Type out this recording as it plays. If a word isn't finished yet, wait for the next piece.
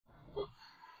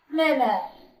妹妹，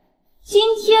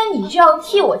今天你就要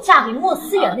替我嫁给莫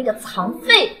思远那个残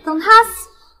废，等他死，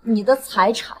你的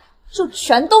财产就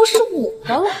全都是我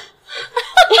的了。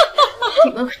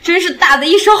你们可真是打的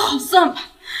一手好算盘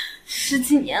，10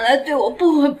几年来对我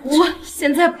不闻不问，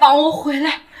现在帮我回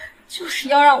来，就是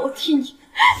要让我替你去嫁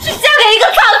给一个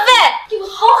残废！你们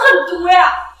好狠毒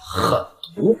呀！狠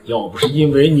毒？要不是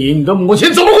因为你，你的母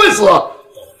亲怎么会死？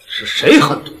是谁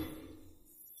狠毒？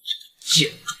贱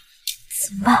人！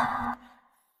怎么办？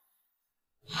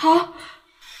好，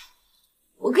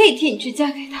我可以替你去嫁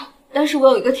给他，但是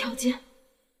我有一个条件，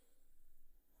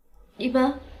你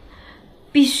们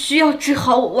必须要治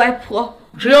好我外婆。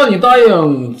只要你答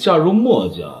应嫁入墨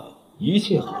家，一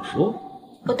切好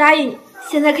说。我答应你，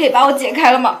现在可以把我解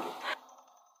开了吗？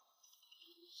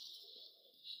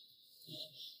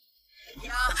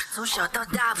从小到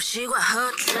大不习惯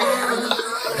喝酒，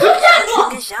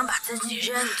更想把自己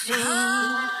认清。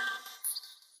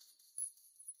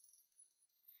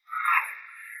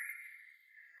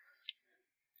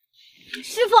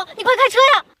师傅，你快开车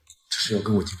呀！这是要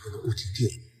跟我结婚的顾婷婷。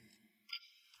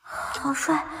好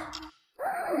帅！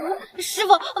师傅，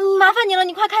麻烦你了，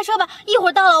你快开车吧，一会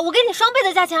儿到了，我给你双倍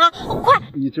的价钱啊！快！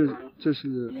你这是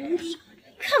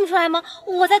看不出来吗？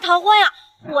我在逃婚呀！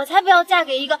我才不要嫁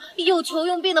给一个又穷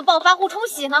又病的暴发户冲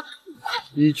喜呢！快！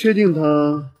你确定他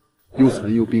又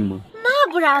残又病吗？那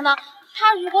不然呢？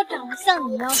他如果长得像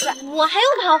你一样帅，我还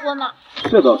用逃婚吗？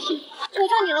这倒是。求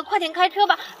求你了，快点开车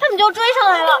吧，他们就要追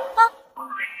上来了啊！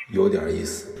有点意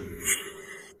思。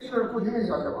是顾婷婷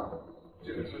小姐吧？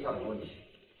这个车票有问题，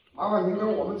麻烦您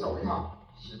跟我们走一趟，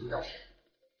协助调查。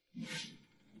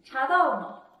查到了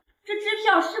吗？这支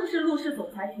票是不是陆氏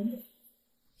总裁陈总？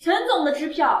陈总的支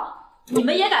票，你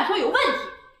们也敢说有问题？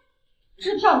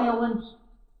支票没有问题，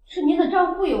是您的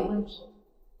账户有问题，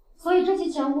所以这些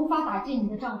钱无法打进你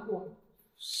的账户。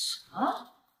什么？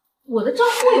我的账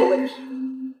户有问题？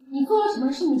你做了什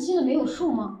么事你心里没有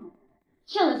数吗？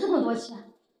骗了这么多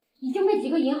钱，已经被几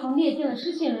个银行列进了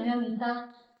失信人员名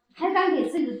单，还敢给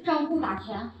自己的账户打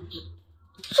钱？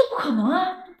这不可能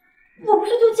啊！我不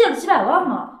是就借了几百万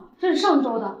吗？这是上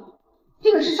周的，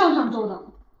这个是上上周的，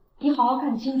你好好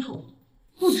看清楚，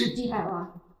不止几百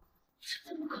万。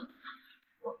这不可能！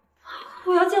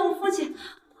我要见我父亲，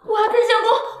我要见相公，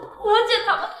我要见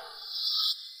他们。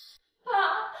爸，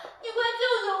你快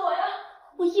救救我呀！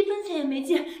我1分钱也没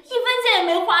借，1分钱也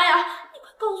没花呀！你快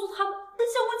告诉他们，跟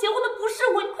相公结婚的不是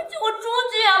我，你快救我出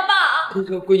去呀，爸！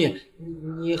闺女，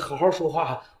你好好说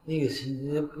话，那个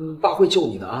爸会救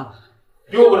你的啊。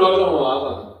用不着这么麻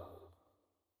烦，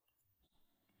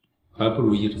还不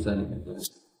如一直在里面待。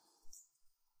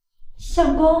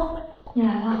相公，你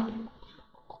来了。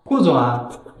顾总啊，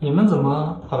你们怎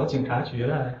么跑到警察局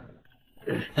来？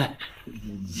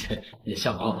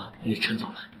相公，陈总，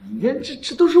你看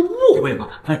这都是误会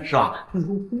嘛，是吧？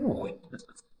误会。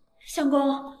相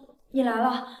公，你来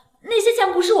了，那些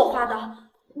钱不是我花的，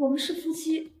我们是夫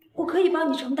妻，我可以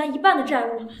帮你承担1半的债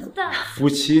务，但夫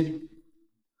妻？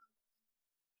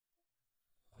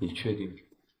你确定？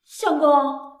相公，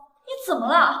你怎么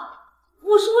了？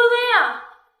我是薇薇啊，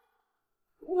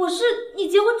我是你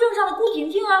结婚证上的顾婷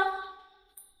婷啊。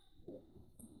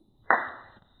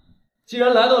既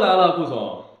然来都来了，顾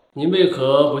总，您为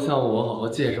何不向我好好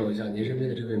介绍一下您身边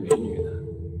的这位美女呢？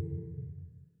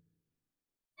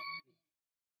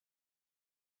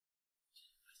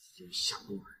相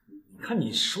公，你看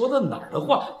你说的哪儿的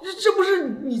话？这不是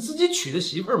你自己娶的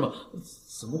媳妇儿吗？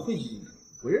怎么会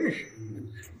不认识？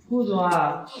顾总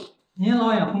啊，您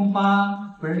老眼昏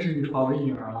花，不认识你宝贝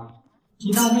女儿了？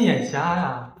你当我们眼瞎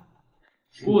呀？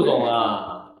顾总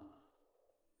啊，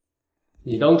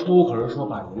你当初可是说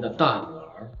把您的大女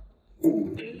儿顾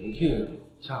婷婷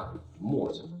嫁给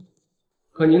墨家，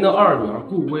可您的二女儿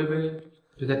顾薇薇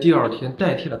却在第2天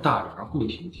代替了大女儿顾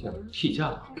婷婷替嫁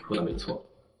了，说的没错。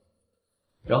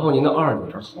然后您的二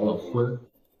女儿逃了婚，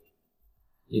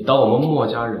你当我们墨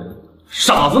家人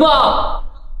傻子吗？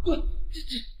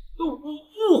这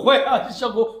误会啊，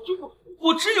相公，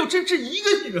我只有这一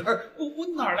个女儿，我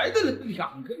哪来的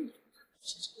2个？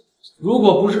如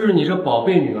果不是你这宝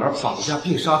贝女儿绑架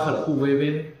并杀害了顾薇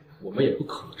薇，我们也不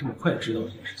可能这么快知道这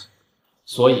件事情。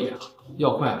所以啊，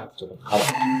要怪就怪他了。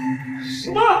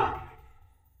什么？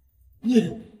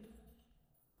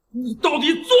你到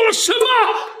底做了什么？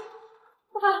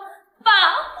爸，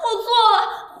我错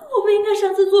了，我不应该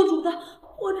擅自做主的，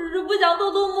我只是不想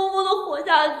偷偷摸摸的活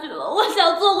下去了，我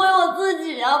想做回我自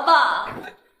己啊，爸。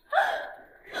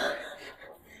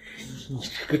你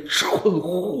这个蠢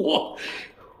货！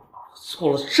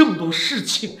做了这么多事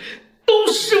情，都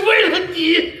是为了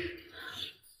你。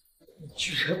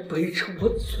居然背着我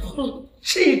做了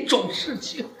这种事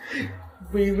情。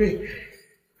微微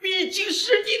毕竟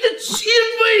是你的亲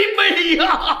妹妹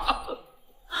呀！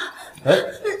哎，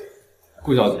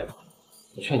顾小姐，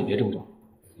我劝你别这么做，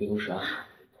回头是岸。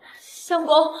相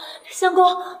公，相公，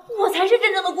我才是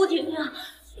真正的顾婷婷啊！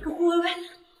那个顾薇薇，她是偷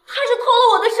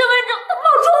了我的身份证，她冒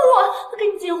充我，她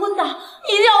跟你结婚的，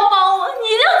你一定要帮我，你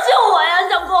一定要救我呀，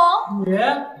相公！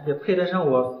你也配得上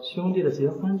我兄弟的结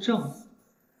婚证？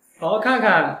好好看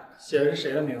看写的是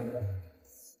谁的名字。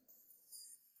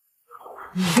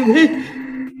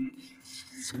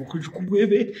怎么会是顾薇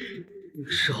薇？那个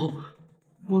时候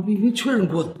我明明确认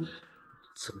过的，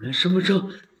怎么连身份证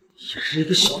也是一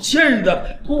个小贱人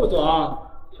的？顾总，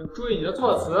请注意你的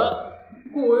措辞。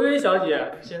顾薇薇小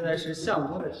姐现在是相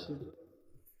公的妻子，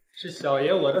是小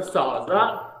爷我的嫂子。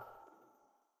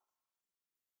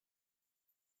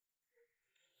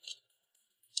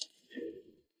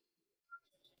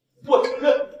我承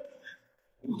认，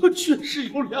我确实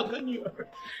有2个女儿，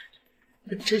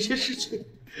这些事情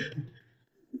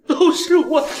都是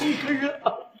我一个人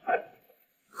安排，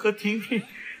和婷婷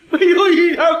没有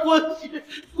一点关系。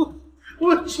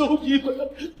我求你们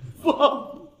放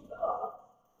过她。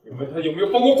你问他有没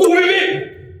有帮过顾薇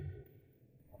薇？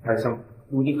还想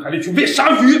如今海里去喂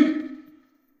鲨鱼？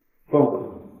放过他。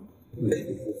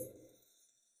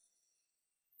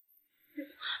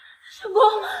相公，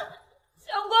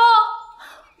相公。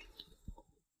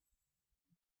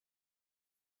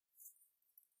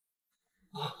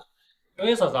薇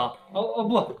薇嫂嫂，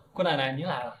不，姑奶奶您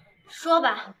来了。说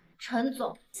吧，陈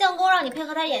总，相公让你配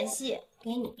合他演戏，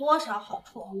给你多少好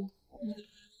处？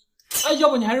哎，要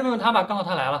不你还是问问他吧，刚好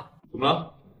他来了。怎么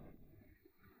了？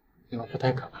你老婆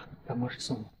太可怕，办公室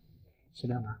送你，尽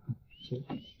量拿。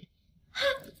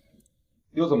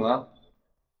又怎么了？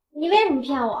你为什么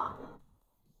骗我？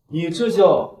你这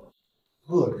叫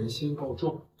恶人先告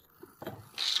状。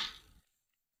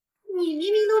你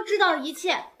明明都知道一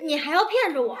切，你还要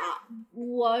骗着我。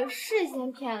我是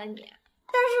先骗了你，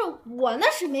但是我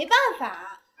那是没办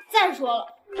法。再说了，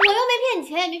我又没骗你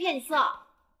钱，也没骗你色。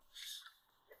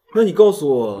那你告诉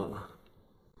我，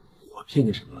我骗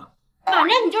你什么了？反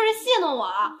正你就是戏弄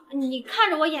我，你看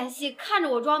着我演戏，看着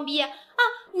我装逼啊，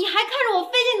你还看着我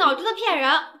费尽脑汁的骗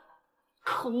人，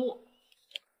可恶！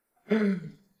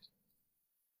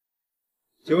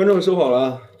结婚证收好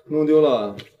了，弄丢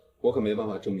了我可没办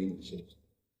法证明你是。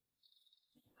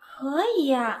可以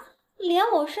呀，连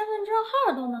我身份证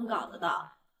号都能搞得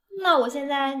到，那我现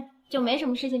在就没什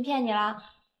么事情骗你了。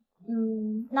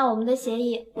那我们的协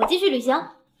议我继续履行。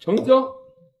成交。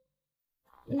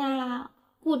那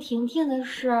顾婷婷的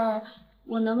事，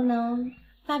我能不能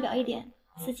发表一点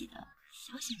自己的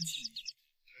小小见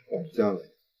解？佳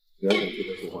伟，不要想替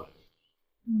他说话。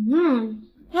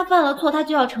他犯了错，他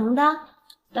就要承担。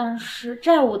但是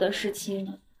债务的事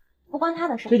情不关他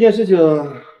的事。这件事情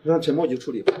让陈墨去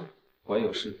处理吧，我还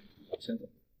有事先走。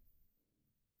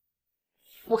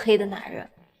腹黑的男人，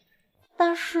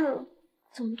但是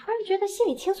怎么突然觉得心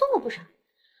里轻松了不少？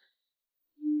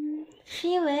是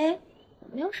因为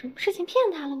没有什么事情骗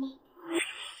他了吗？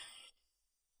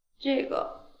这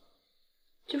个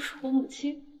就是我母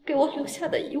亲给我留下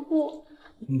的遗物。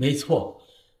没错，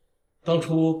当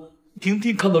初婷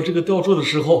婷看到这个吊坠的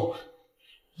时候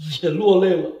也落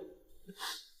泪了。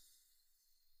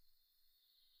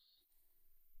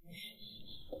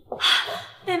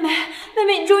妹妹，妹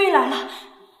妹，你终于来了，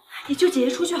你救姐姐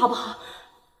出去好不好？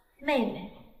妹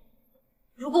妹，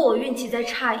如果我运气再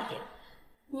差一点，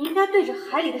你应该对着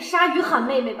海里的鲨鱼喊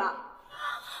妹妹吧？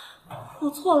我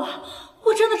错了，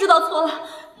我真的知道错了，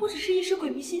我只是一时鬼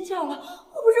迷心窍了，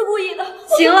我不是故意的。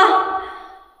行了，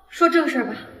说正事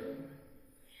吧。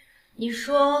你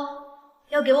说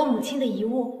要给我母亲的遗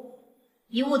物，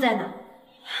遗物在哪？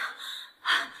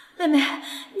妹妹，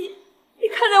你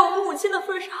看在我们母亲的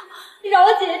份上，你饶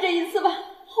了姐姐这一次吧，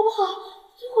好不好？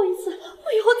最后一次，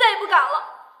我以后再也不敢了。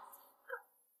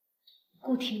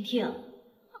顾婷婷，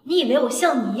你以为我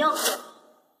像你一样？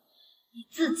你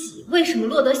自己为什么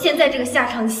落得现在这个下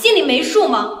场，你心里没数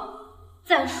吗？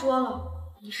再说了，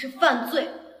你是犯罪，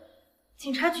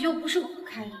警察局又不是我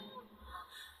开的。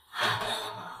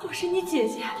我是你姐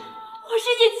姐，我是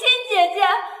你亲姐姐，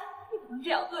你不能这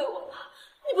样对我的，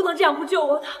你不能这样不救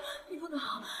我的，你不能。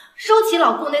收起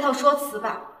老顾那套说辞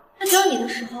吧，他教你的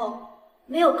时候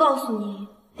没有告诉你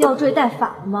吊坠戴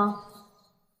反了吗？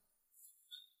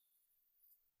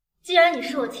既然你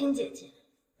是我亲姐姐，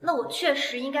那我确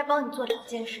实应该帮你做2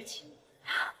件事情。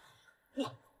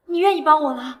你愿意帮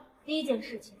我了？第一件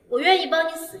事情，我愿意帮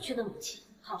你死去的母亲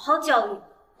好好教育，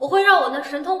我会让我那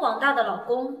神通广大的老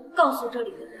公告诉这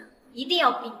里的人，一定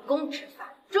要秉公执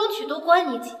法，争取多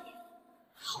关你几年。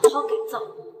好好改造。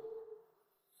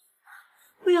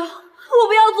不要，我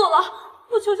不要做了，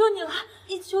我求求你了，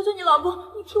你求求你老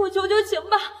公，你替我求求情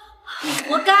吧。你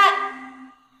活该！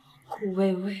顾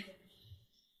薇薇，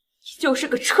你就是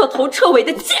个彻头彻尾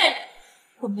的贱人！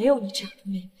我没有你这样的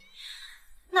妹妹。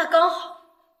那刚好，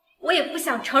我也不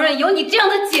想承认有你这样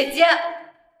的姐姐。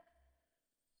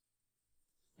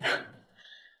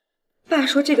爸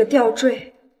说这个吊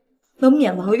坠能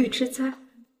免牢狱之灾，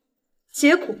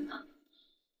结果呢？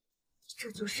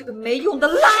这就是个没用的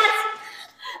垃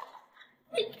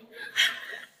圾！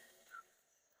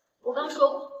我刚说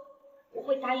过，我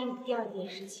会答应你第二件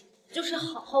事情，就是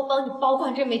好好帮你保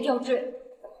管这枚吊坠。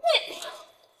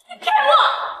你开我！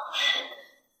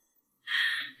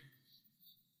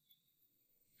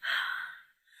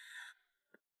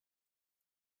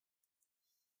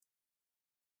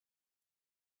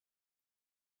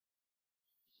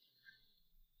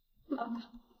妈妈，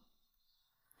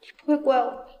你不会怪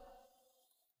我吧？